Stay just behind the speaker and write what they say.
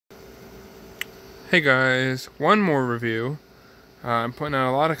Hey guys, one more review. I'm putting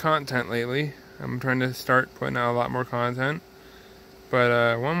out a lot of content lately. I'm trying to start putting out a lot more content.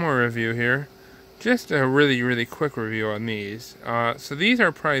 But one more review here. Just a really quick review on these. So these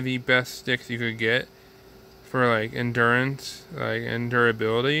are probably the best sticks you could get for like endurance, and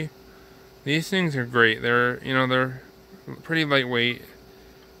durability. These things are great. They're pretty lightweight.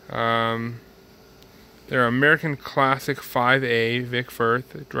 They're American Classic 5A Vic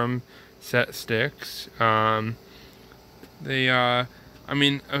Firth drum set sticks. Okay,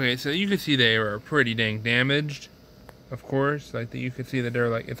 so you can see they are pretty dang damaged, of course. You can see that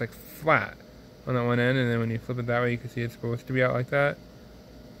it's like flat on that one end, and then when you flip it that way, you can see it's supposed to be out like that.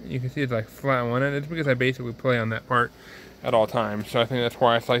 You can see it's like flat on one end. It's because I basically play on that part at all times, so I think that's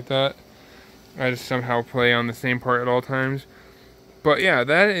why it's like that. I just somehow play on the same part at all times. But yeah,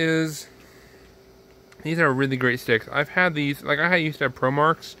 these are really great sticks. I've had these, I used to have Pro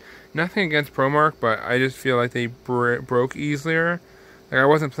Marks. Nothing against Pro Mark, but I just feel like they broke easier. I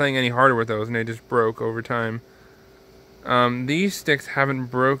wasn't playing any harder with those, and they just broke over time. These sticks haven't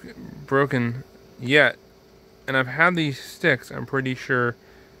broken yet, and I've had these sticks, I'm pretty sure,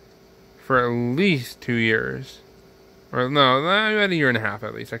 for at least 2 years. Or no, about a year and a half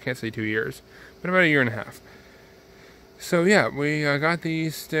at least. I can't say 2 years, but about a year and a half. So yeah, we got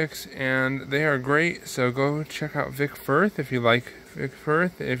these sticks, and they are great. So go check out Vic Firth if you like Vic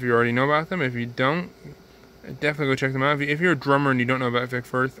Firth. If you already know about them, if you don't, definitely go check them out. If you're a drummer and you don't know about Vic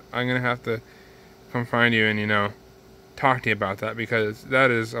Firth, I'm gonna have to come find you and talk to you about that, because that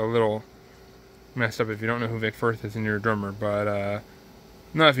is a little messed up if you don't know who Vic Firth is and you're a drummer. But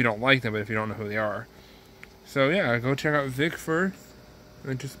not if you don't like them, but if you don't know who they are. So yeah, go check out Vic Firth.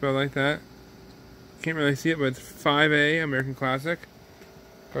 I just spelled like that. Can't really see it, but it's 5A American Classic.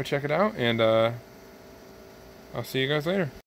 Go check it out, and I'll see you guys later.